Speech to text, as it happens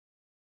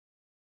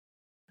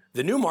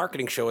The new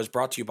marketing show is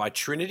brought to you by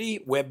Trinity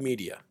Web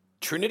Media,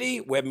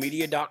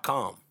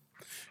 trinitywebmedia.com.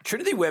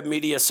 Trinity Web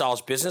Media solves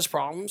business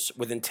problems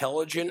with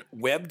intelligent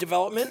web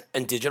development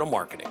and digital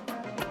marketing.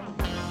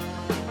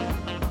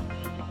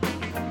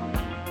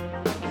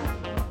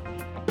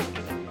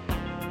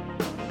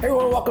 Hey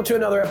everyone, welcome to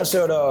another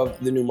episode of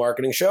The New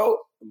Marketing Show,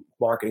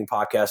 marketing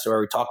podcast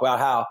where we talk about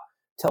how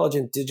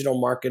intelligent digital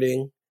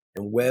marketing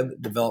and web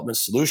development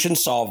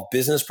solutions solve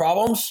business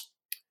problems.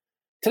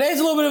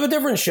 Today's a little bit of a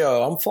different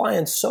show. I'm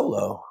flying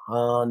solo.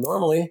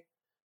 Normally,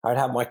 I'd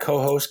have my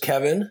co-host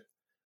Kevin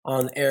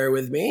on air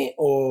with me,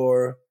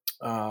 or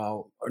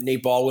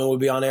Nate Baldwin would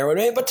be on air with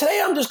me. But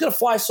today, I'm just going to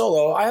fly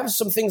solo. I have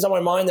some things on my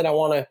mind that I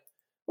want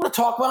to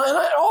talk about, and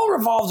it all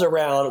revolves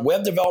around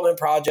web development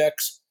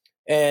projects,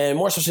 and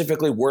more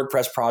specifically,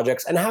 WordPress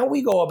projects, and how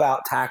we go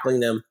about tackling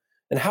them,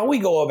 and how we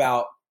go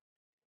about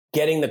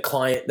getting the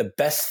client the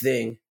best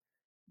thing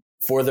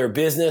for their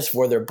business,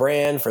 for their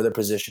brand, for their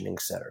positioning,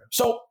 etc.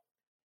 So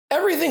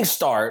everything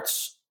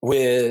starts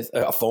with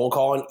a phone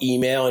call, an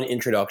email, an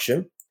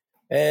introduction.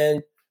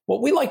 And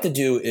what we like to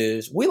do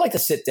is we like to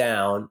sit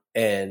down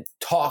and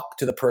talk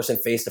to the person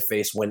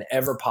face-to-face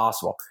whenever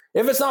possible.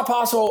 If it's not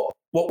possible,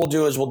 what we'll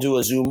do is we'll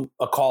do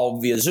a call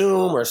via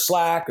Zoom or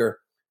Slack or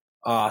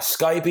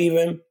Skype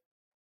even.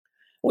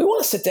 We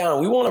want to sit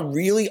down. We want to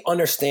really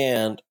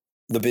understand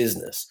the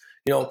business.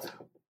 You know,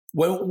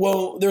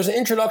 when there's an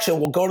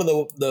introduction, we'll go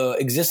to the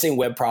existing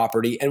web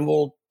property and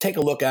we'll take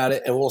a look at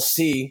it and we'll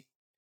see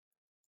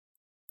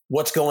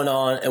what's going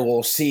on, and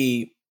we'll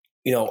see,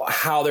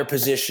 how they're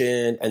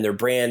positioned and their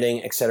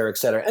branding, et cetera, et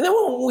cetera. And then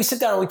when we sit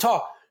down and we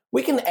talk,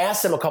 we can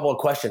ask them a couple of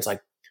questions.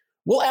 Like,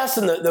 we'll ask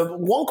them, the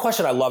one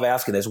question I love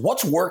asking is,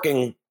 what's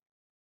working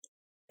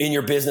in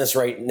your business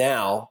right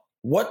now?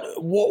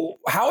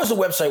 How is the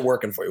website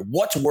working for you?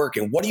 What's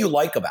working? What do you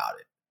like about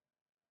it?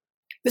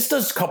 This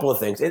does a couple of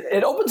things.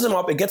 It opens them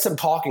up. It gets them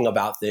talking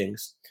about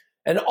things.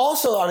 And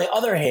also, on the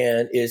other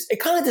hand, is it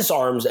kind of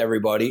disarms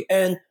everybody.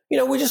 And,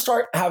 we just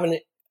start having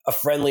a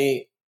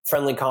friendly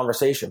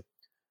conversation.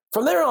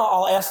 From there,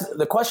 I'll ask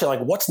the question,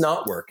 like, what's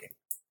not working?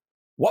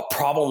 What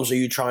problems are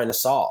you trying to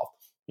solve?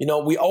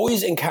 We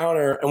always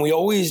encounter and we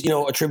always,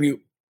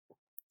 attribute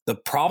the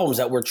problems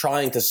that we're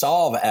trying to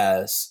solve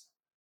as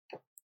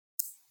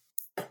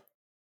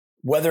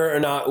whether or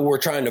not we're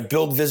trying to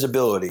build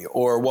visibility,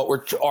 or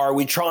are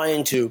we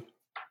trying to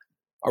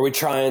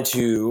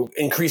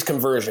increase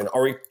conversion?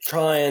 Are we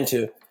trying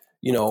to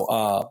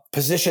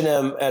position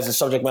them as a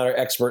subject matter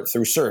expert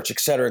through search, et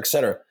cetera, et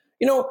cetera.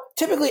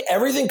 Typically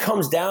everything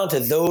comes down to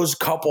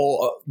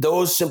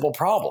those simple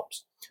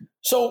problems.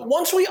 So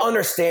once we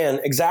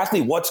understand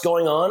exactly what's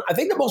going on, I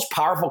think the most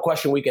powerful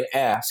question we can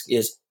ask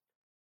is,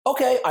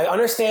 okay, I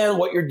understand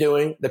what you're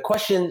doing. The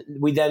question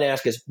we then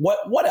ask is,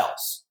 what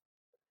else?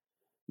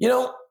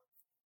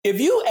 If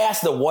you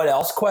ask the what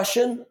else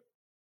question,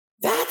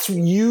 that's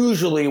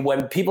usually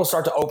when people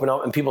start to open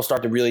up and people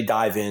start to really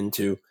dive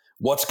into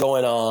what's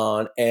going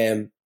on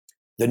and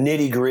the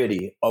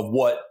nitty-gritty of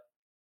what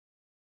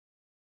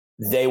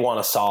they want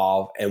to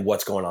solve and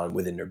what's going on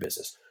within their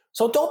business.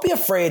 So don't be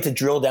afraid to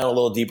drill down a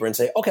little deeper and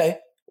say, okay,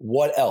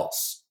 what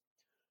else?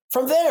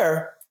 From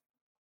there,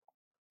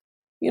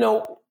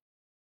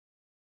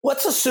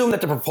 let's assume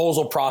that the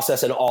proposal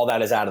process and all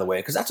that is out of the way,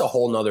 because that's a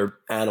whole nother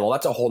animal.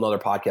 That's a whole nother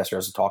podcast for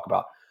us to talk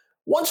about.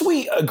 Once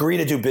we agree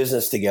to do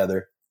business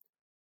together,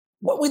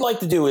 what we'd like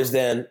to do is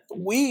then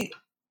we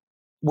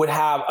would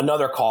have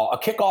another call, a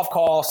kickoff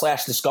call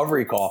 /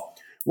 discovery call,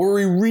 where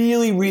we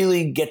really,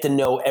 really get to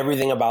know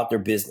everything about their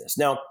business.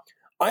 Now,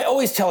 I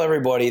always tell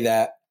everybody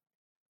that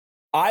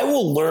I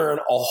will learn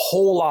a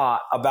whole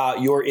lot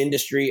about your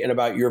industry and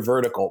about your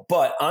vertical,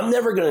 but I'm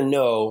never going to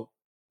know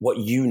what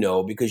you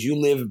know, because you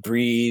live,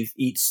 breathe,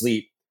 eat,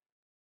 sleep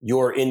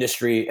your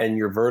industry and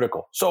your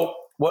vertical. So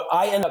what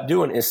I end up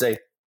doing is saying,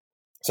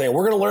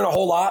 we're going to learn a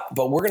whole lot,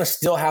 but we're going to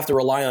still have to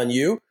rely on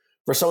you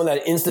for some of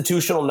that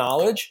institutional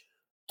knowledge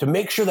to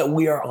make sure that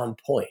we are on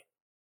point.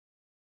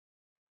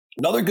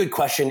 Another good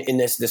question in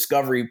this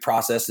discovery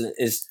process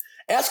is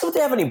ask them if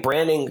they have any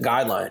branding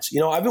guidelines.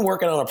 I've been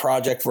working on a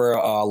project for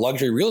a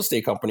luxury real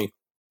estate company,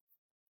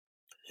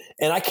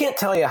 and I can't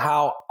tell you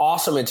how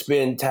awesome it's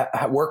been to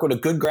work with a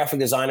good graphic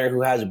designer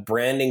who has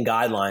branding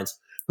guidelines,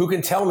 who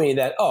can tell me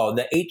that,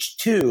 the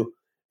H2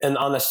 and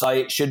on the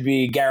site should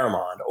be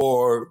Garamond,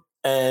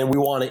 and we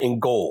want it in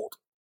gold,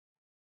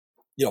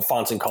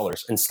 fonts and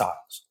colors and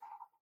styles.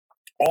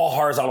 All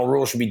horizontal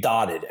rules should be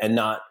dotted and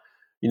not,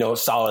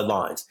 solid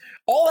lines.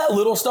 All that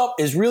little stuff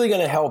is really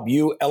going to help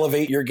you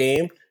elevate your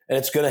game, and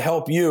it's going to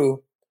help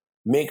you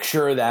make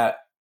sure that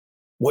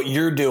what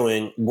you're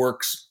doing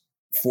works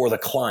for the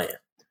client.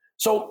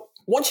 So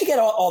once you get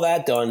all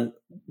that done,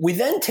 we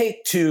then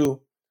take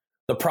to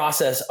the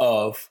process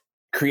of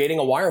creating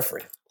a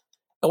wireframe.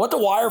 And what the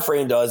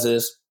wireframe does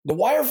is, the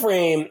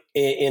wireframe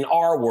in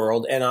our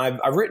world, and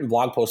I've written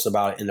blog posts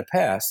about it in the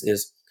past,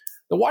 is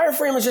the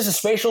wireframe is just a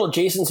spatial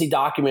adjacency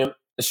document,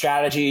 a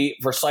strategy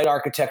for site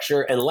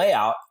architecture and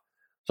layout.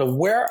 So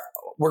where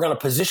we're going to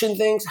position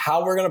things,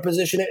 how we're going to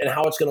position it, and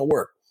how it's going to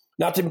work.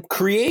 Now, to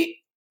create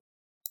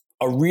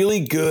a really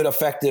good,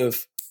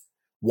 effective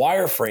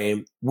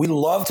wireframe, we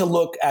love to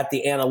look at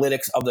the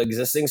analytics of the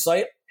existing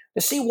site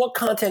to see what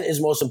content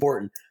is most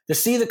important, to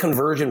see the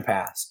conversion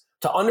paths,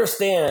 to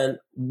understand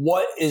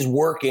what is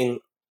working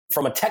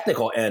from a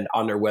technical end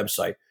on their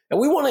website. And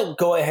we want to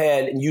go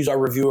ahead and use our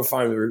review,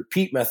 refine, and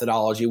repeat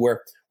methodology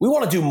where we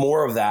want to do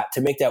more of that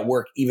to make that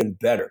work even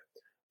better.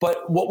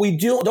 But what we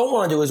don't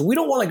want to do is we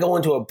don't want to go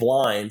into a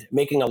blind,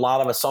 making a lot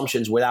of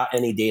assumptions without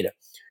any data.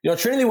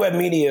 Trinity Web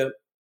Media,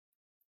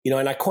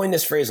 and I coined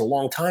this phrase a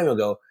long time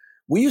ago,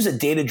 we use a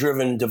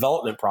data-driven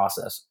development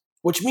process,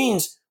 which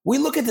means we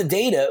look at the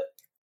data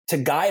to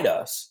guide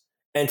us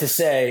and to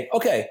say,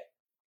 okay,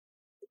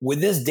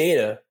 with this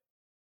data,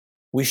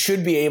 we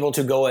should be able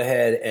to go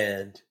ahead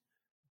and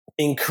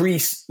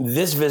increase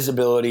this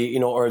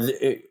visibility, or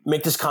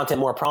make this content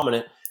more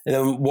prominent. And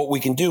then what we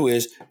can do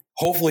is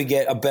hopefully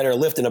get a better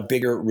lift and a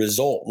bigger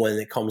result when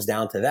it comes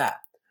down to that.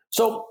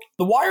 So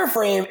the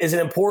wireframe is an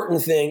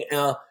important thing.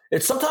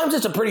 Sometimes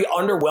it's a pretty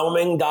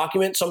underwhelming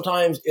document.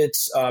 Sometimes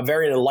it's a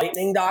very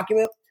enlightening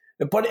document,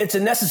 but it's a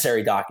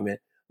necessary document.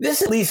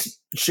 This at least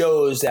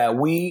shows that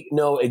we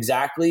know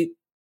exactly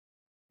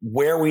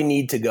where we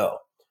need to go.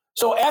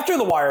 So after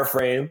the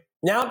wireframe,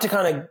 now to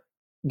kind of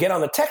get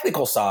on the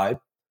technical side,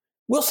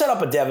 we'll set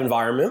up a dev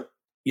environment.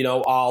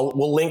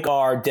 We'll link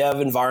our dev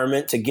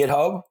environment to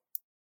GitHub,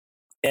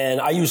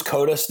 and I use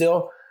Coda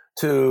still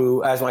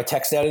as my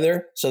text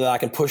editor so that I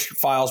can push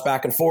files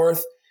back and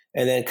forth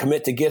and then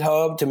commit to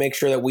GitHub to make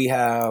sure that we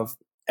have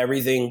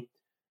everything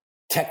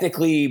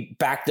technically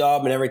backed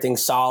up and everything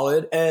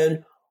solid.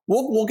 And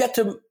we'll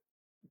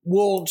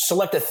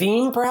select a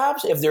theme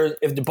perhaps if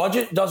the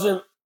budget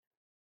doesn't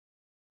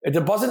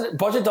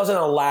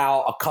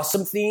allow a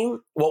custom theme.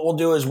 What we'll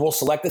do is we'll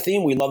select the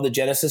theme. We love the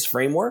Genesis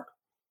framework,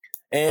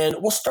 and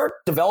we'll start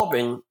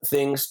developing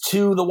things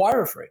to the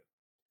wireframe.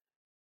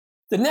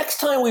 The next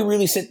time we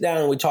really sit down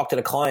and we talk to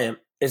the client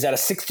is at a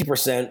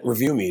 60%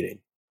 review meeting.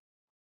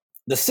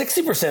 The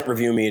 60%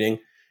 review meeting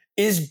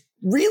is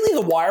really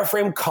the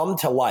wireframe come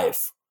to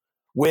life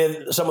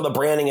with some of the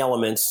branding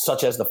elements,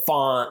 such as the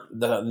font,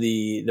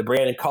 the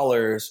branded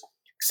colors,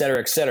 et cetera,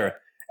 et cetera.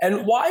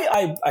 And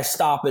why I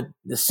stop at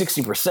the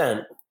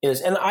 60%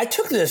 is, and I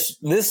took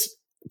this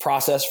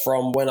process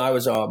from when I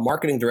was a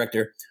marketing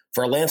director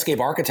for a landscape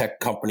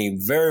architect company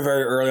very,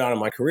 very early on in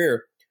my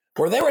career,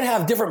 where they would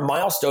have different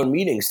milestone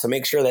meetings to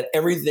make sure that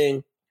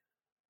everything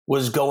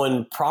was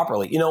going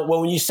properly.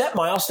 When you set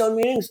milestone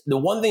meetings, the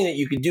one thing that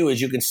you can do is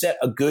you can set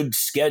a good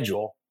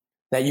schedule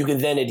that you can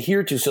then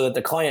adhere to so that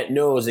the client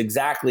knows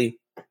exactly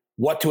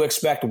what to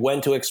expect, when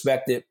to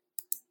expect it,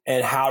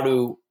 and how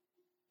to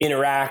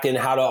interact and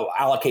how to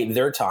allocate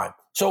their time.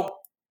 So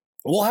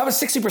we'll have a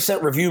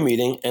 60% review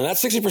meeting, and that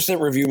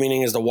 60% review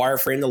meeting is the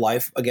wireframe to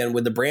life, again,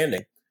 with the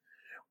branding.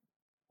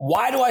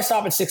 Why do I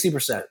stop at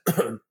 60%?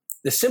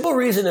 The simple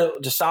reason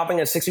to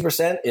stopping at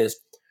 60% is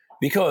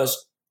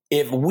because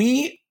if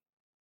we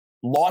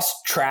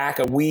lost track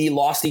and we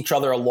lost each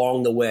other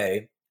along the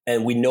way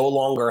and we are no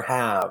longer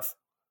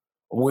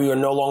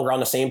on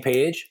the same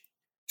page,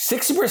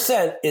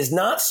 60% is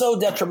not so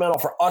detrimental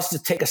for us to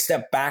take a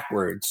step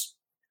backwards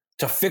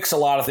to fix a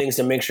lot of things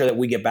and make sure that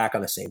we get back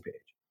on the same page.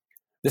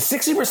 The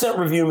 60%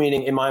 review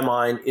meeting, in my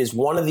mind, is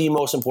one of the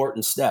most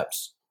important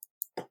steps.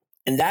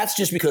 And that's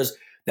just because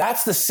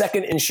that's the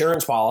second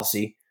insurance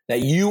policy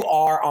that you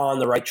are on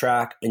the right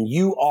track and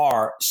you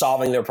are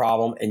solving their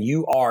problem and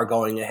you are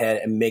going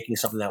ahead and making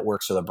something that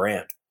works for the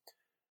brand.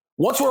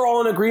 Once we're all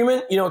in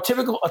agreement, a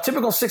typical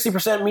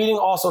 60% meeting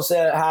also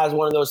has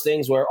one of those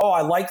things where, oh,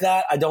 I like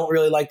that. I don't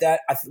really like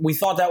that. We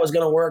thought that was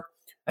going to work.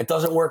 It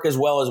doesn't work as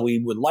well as we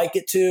would like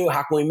it to.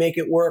 How can we make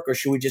it work, or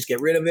should we just get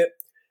rid of it?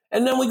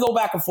 And then we go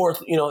back and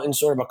forth, in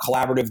sort of a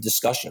collaborative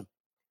discussion.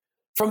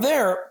 From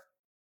there,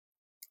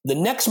 the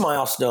next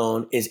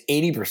milestone is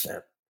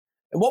 80%.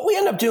 And what we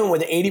end up doing with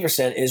the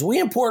 80% is we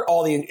import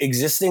all the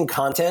existing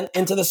content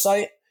into the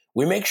site.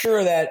 We make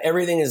sure that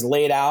everything is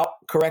laid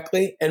out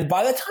correctly. And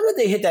by the time that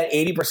they hit that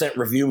 80%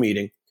 review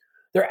meeting,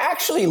 they're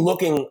actually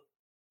looking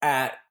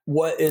at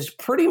what is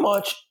pretty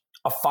much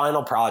a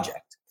final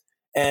project.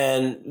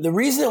 And the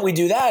reason that we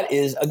do that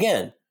is,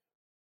 again,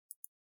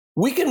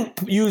 we can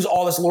use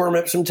all this lorem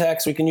ipsum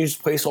text. We can use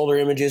placeholder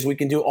images. We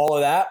can do all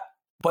of that.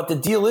 But the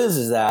deal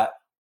is that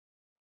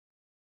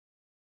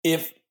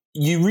if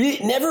you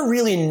never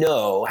really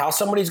know how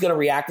somebody's going to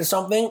react to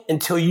something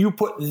until you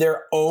put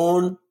their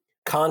own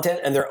content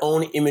and their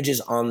own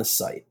images on the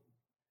site.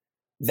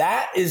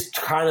 That is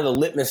kind of the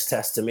litmus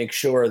test to make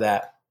sure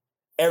that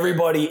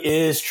everybody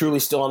is truly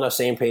still on the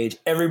same page.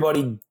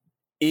 Everybody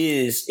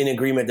is in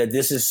agreement that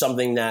this is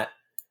something that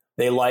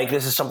they like.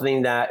 This is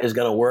something that is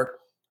going to work.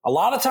 A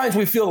lot of times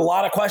we field a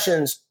lot of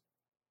questions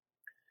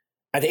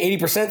at the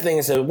 80% thing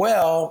and say,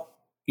 well,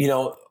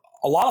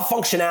 a lot of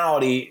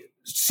functionality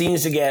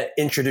seems to get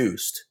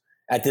introduced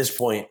at this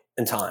point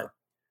in time.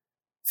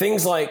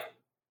 Things like,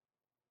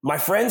 my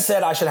friend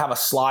said I should have a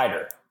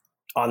slider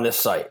on this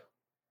site,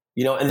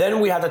 and then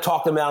we have to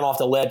talk them down off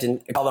the ledge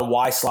and tell them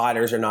why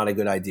sliders are not a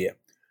good idea.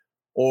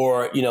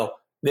 Or,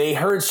 they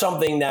heard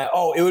something that,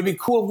 oh, it would be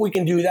cool if we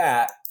can do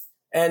that.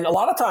 And a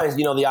lot of times,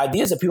 the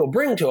ideas that people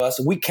bring to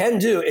us, we can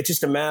do. It's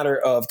just a matter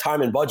of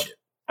time and budget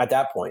at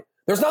that point.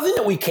 There's nothing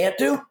that we can't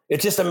do.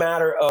 It's just a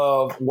matter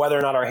of whether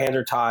or not our hands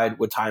are tied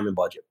with time and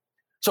budget.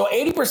 So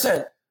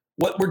 80%,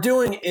 what we're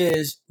doing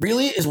is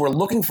we're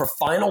looking for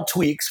final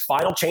tweaks,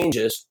 final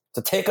changes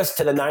to take us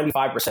to the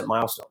 95%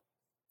 milestone.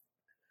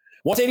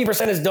 Once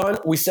 80% is done,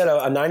 we set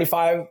a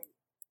 95%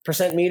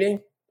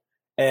 meeting.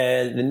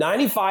 And the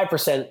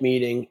 95%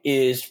 meeting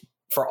is,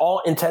 for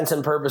all intents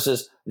and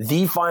purposes,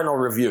 the final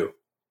review.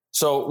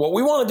 So what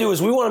we want to do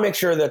is we want to make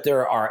sure that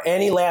there are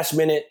any last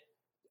minute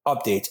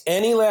updates,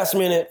 any last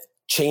minute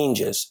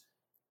changes.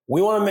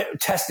 We want to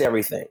test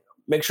everything,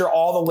 make sure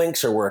all the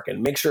links are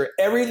working, make sure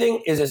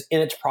everything is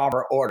in its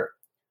proper order.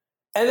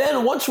 And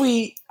then once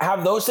we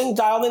have those things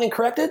dialed in and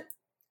corrected,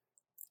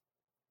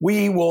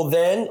 we will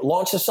then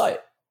launch the site.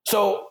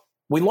 So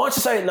we launch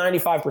the site at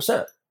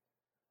 95%.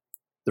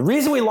 The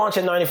reason we launch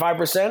at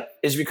 95%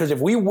 is because if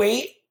we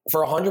wait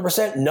for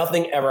 100%,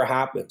 nothing ever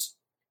happens.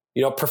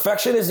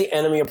 Perfection is the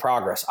enemy of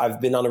progress. I've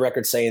been on the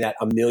record saying that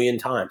a million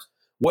times.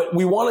 What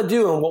we want to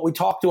do and what we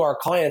talk to our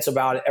clients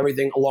about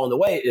everything along the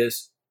way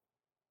is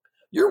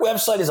your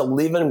website is a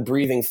living,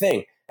 breathing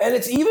thing. And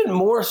it's even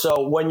more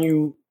so when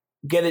you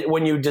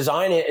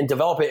design it and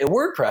develop it in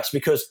WordPress,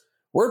 because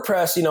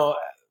WordPress,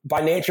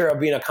 by nature of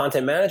being a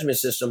content management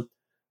system,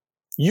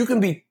 you can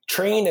be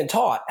trained and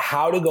taught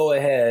how to go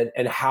ahead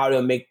and how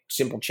to make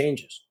simple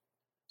changes.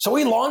 So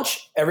we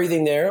launch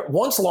everything there.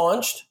 Once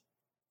launched,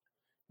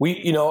 we,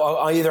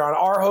 either on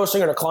our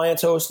hosting or the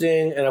client's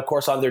hosting, and of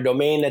course on their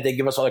domain that they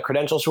give us all the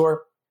credentials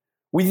for.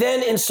 We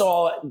then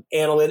install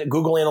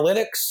Google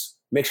Analytics,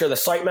 make sure the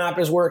sitemap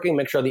is working,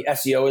 make sure the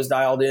SEO is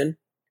dialed in.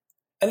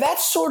 And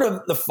that's sort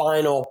of the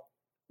final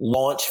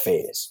launch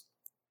phase.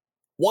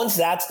 Once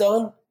that's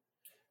done,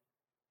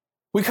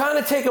 we kind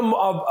of take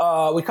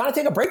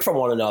a break from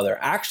one another,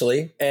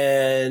 actually.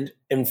 And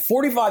in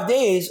 45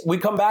 days, we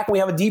come back and we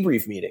have a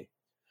debrief meeting.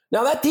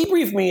 Now, that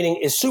debrief meeting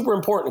is super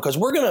important because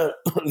we're going to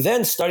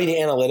then study the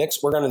analytics.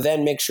 We're going to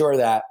then make sure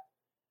that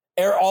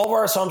all of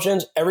our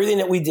assumptions, everything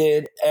that we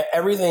did,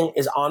 everything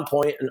is on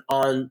point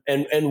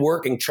and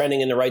working,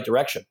 trending in the right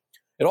direction.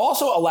 It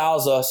also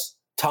allows us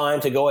time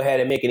to go ahead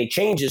and make any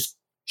changes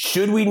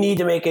should we need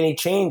to make any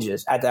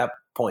changes at that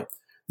point.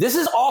 This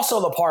is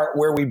also the part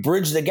where we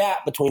bridge the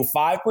gap between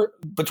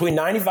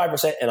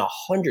 95% and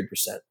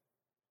 100%.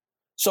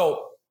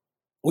 So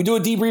we do a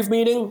debrief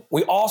meeting.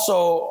 We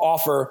also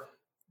offer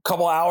a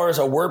couple hours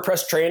of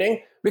WordPress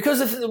training,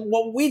 because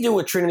what we do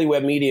with Trinity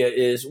Web Media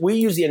is we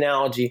use the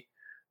analogy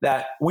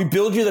that we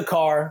build you the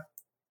car,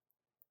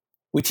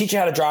 we teach you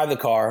how to drive the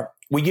car,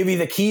 we give you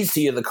the keys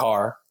to the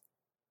car,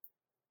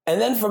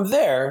 and then from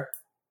there,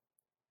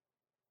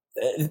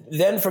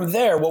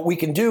 what we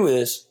can do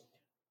is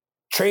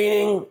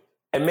training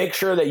and make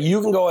sure that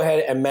you can go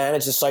ahead and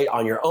manage the site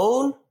on your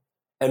own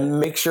and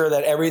make sure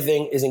that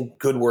everything is in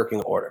good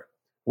working order.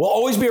 We'll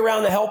always be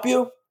around to help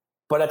you,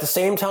 but at the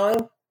same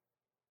time,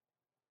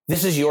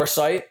 this is your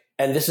site,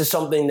 and this is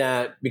something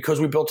that,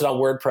 because we built it on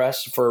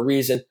WordPress for a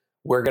reason,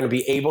 we're going to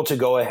be able to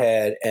go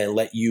ahead and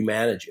let you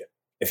manage it.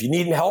 If you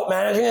need help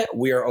managing it,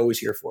 we are always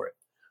here for it.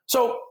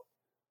 So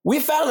we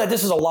found that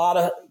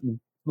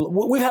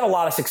we've had a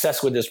lot of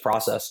success with this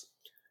process.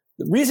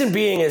 The reason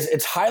being is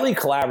it's highly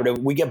collaborative.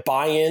 We get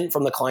buy-in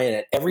from the client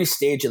at every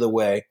stage of the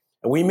way,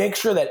 and we make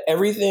sure that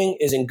everything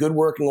is in good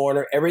working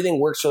order. Everything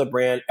works for the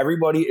brand.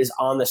 Everybody is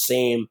on the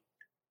same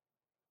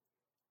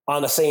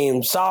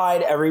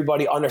side.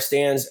 Everybody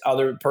understands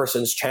other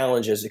person's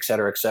challenges, et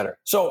cetera, et cetera.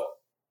 So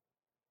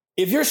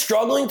if you're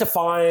struggling to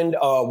find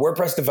a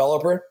WordPress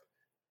developer,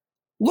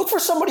 look for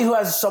somebody who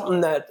has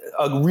a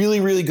really,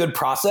 really good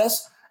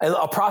process, and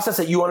a process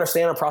that you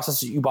understand, a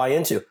process that you buy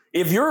into.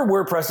 If you're a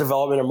WordPress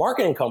development or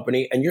marketing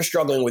company and you're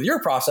struggling with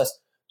your process,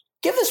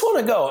 give this one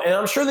a go. And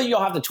I'm sure that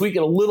you'll have to tweak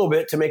it a little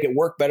bit to make it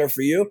work better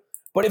for you.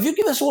 But if you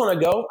give this one a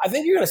go, I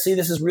think you're going to see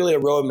this is really a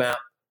roadmap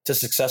to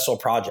successful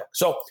project.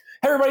 So,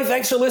 hey, everybody,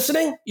 thanks for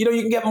listening. You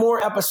can get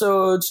more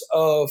episodes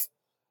of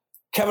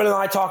Kevin and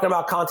I talking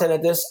about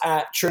content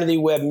at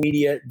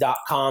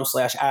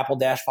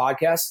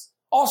trinitywebmedia.com/Apple-podcast.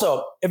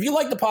 Also, if you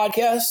like the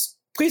podcast,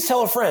 please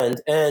tell a friend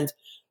and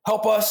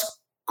help us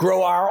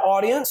grow our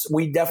audience.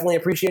 We definitely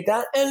appreciate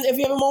that. And if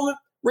you have a moment,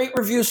 rate,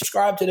 review,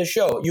 subscribe to the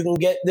show. You can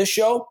get this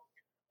show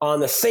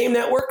on the same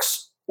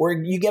networks where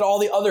you get all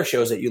the other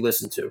shows that you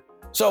listen to.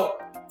 So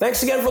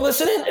thanks again for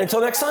listening.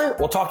 Until next time,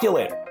 we'll talk to you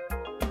later.